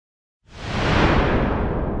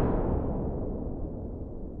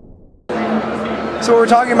So what we're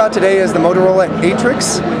talking about today is the Motorola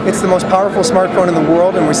Atrix. It's the most powerful smartphone in the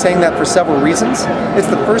world, and we're saying that for several reasons. It's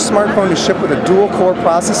the first smartphone to ship with a dual-core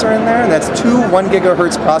processor in there, and that's two 1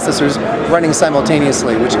 GHz processors running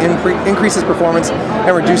simultaneously, which increases performance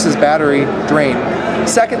and reduces battery drain.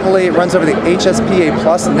 Secondly, it runs over the HSPA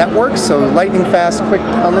Plus network, so lightning-fast, quick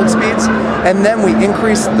download speeds. And then we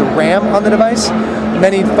increase the RAM on the device.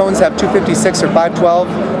 Many phones have 256 or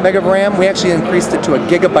 512 meg of RAM. We actually increased it to 1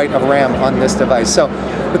 GB of RAM on this device. So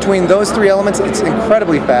between those three elements, it's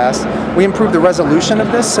incredibly fast. We improved the resolution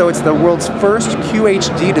of this, so it's the world's first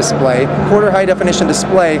QHD display, quarter high definition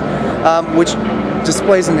display, which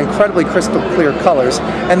displays in incredibly crystal clear colors.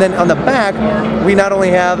 And then on the back, we not only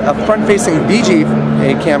have a front-facing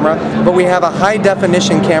VGA camera, but we have a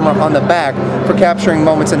high-definition camera on the back for capturing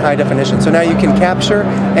moments in high definition. So now you can capture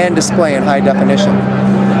and display in high definition.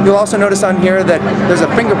 You'll also notice on here that there's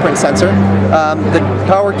a fingerprint sensor. The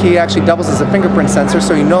power key actually doubles as a fingerprint sensor,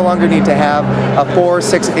 so you no longer need to have a 4,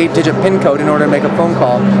 6, 8-digit PIN code in order to make a phone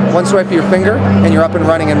call. One swipe of your finger and you're up and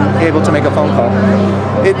running and able to make a phone call.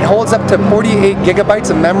 It holds up to 48 GB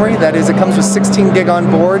of memory. That is, it comes with 16 gig on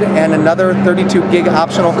board, and another 32 gig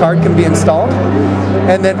optional card can be installed.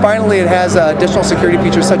 And then finally, it has additional security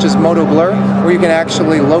features such as Moto Blur, where you can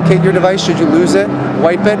actually locate your device should you lose it,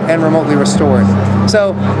 wipe it, and remotely restore it.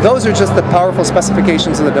 So those are just the powerful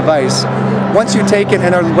specifications of the device. Once you take it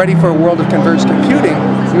and are ready for a world of converged computing,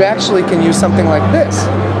 you actually can use something like this,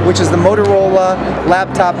 which is the Motorola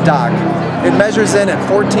laptop dock. It measures in at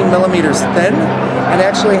 14 millimeters thin and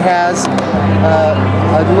actually has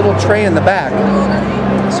a little tray in the back.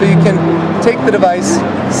 So you can take the device,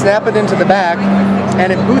 snap it into the back,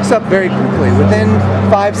 and it boots up very quickly. Within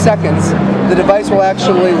 5 seconds, the device will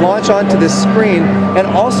actually launch onto this screen and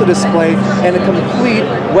also display in a complete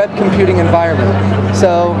web computing environment.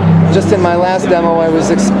 So just in my last demo, I was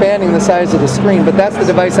expanding the size of the screen, but that's the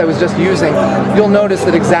device I was just using. You'll notice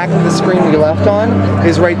that exactly the screen we left on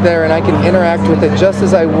is right there, and I can interact with it just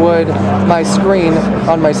as I would my screen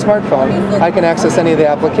on my smartphone. I can access any of the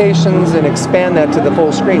applications and expand that to the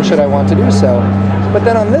full screen should I want to do so. But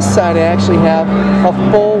then on this side, I actually have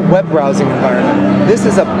a full web browsing environment. This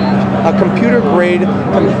is a computer-grade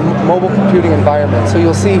mobile computing environment. So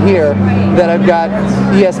you'll see here that I've got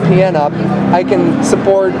ESPN up. I can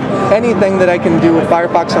support anything that I can do with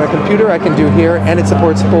Firefox on a computer, I can do here, and it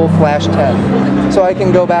supports full Flash 10. So I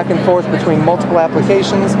can go back and forth between multiple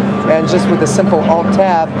applications, and just with a simple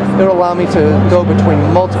Alt-Tab, it'll allow me to go between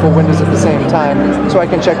multiple windows at the same time. So I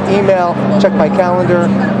can check email, check my calendar,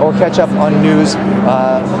 or catch up on news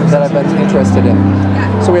that I've been interested in.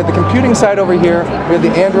 So we have the computing side over here, we have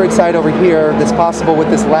the Android side over here that's possible with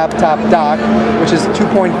this laptop dock, which is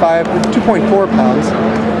 2.4 pounds.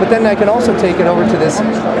 But then I can also take it over to this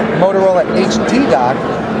Motorola HD dock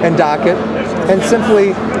and dock it and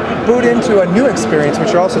simply boot into a new experience,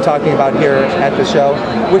 which we're also talking about here at the show,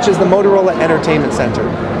 which is the Motorola Entertainment Center.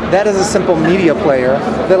 That is a simple media player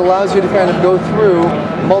that allows you to kind of go through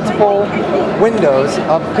multiple windows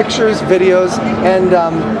of pictures, videos, and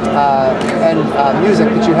music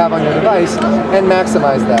that you have on your device and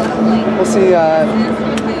maximize that. We'll see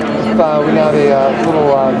if we have a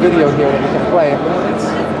little video here that we can play.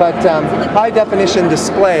 But high definition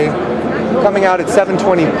display coming out at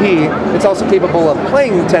 720p. It's also capable of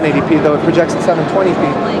playing 1080p, though it projects at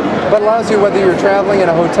 720p, but allows you, whether you're traveling in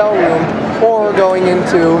a hotel room or going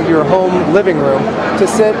into your home living room, to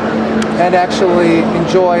sit and actually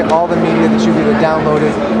enjoy all the media that you've either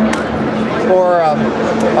downloaded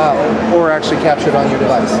or actually captured on your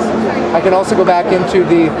device. I can also go back into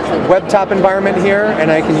the web top environment here, and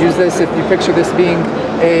I can use this, if you picture this being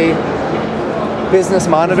a business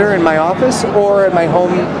monitor in my office or at my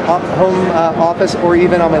home office, or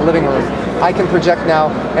even on my living room. I can project now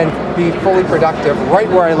and be fully productive right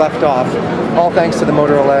where I left off, all thanks to the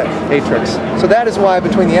Motorola Atrix. So that is why,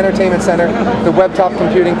 between the entertainment center, the web top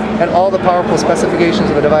computing, and all the powerful specifications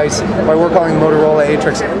of the device, why we're calling the Motorola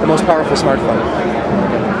Atrix the most powerful smartphone.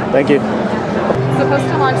 Thank you. It's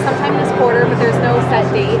supposed to launch sometime this quarter, but there's no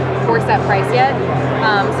set date or set price yet.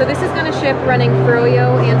 So this is going to ship running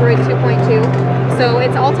Froyo Android 2.2. So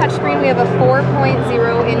it's all touchscreen. We have a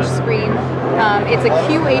 4.0-inch screen. It's a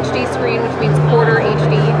QHD screen, which means quarter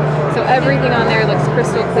HD. So everything on there looks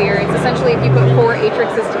crystal clear. It's essentially, if you put 4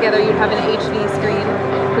 Atrixes together, you'd have an HD screen,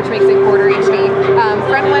 which makes it quarter HD.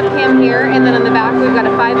 Front webcam here, and then on the back we've got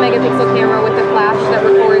a 5-megapixel camera with a flash that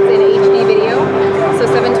records in HD video, so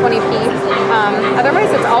 720p.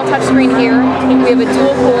 Otherwise, it's all touchscreen here. We have a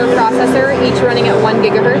dual-core processor, each running at 1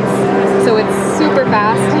 gigahertz, so it's super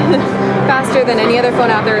fast, faster than any other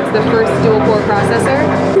phone out there. It's the first dual-core processor.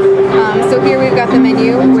 So here we've got the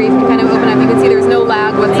menu where you can kind of open up. You can see there's no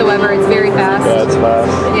lag whatsoever. It's very fast. Yeah, it's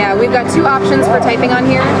fast. Yeah, we've got two options for typing on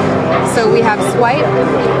here. So we have swipe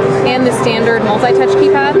and the standard multi-touch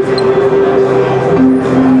keypad.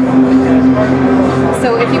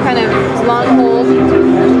 So if you kind of long hold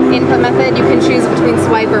input method, you can choose between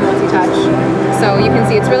swipe or multi-touch. So you can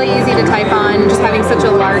see it's really easy to type on, just having such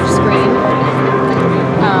a large screen.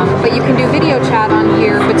 But you can do video chat on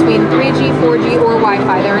here between 3G, 4G, or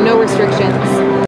Wi-Fi. There are no restrictions.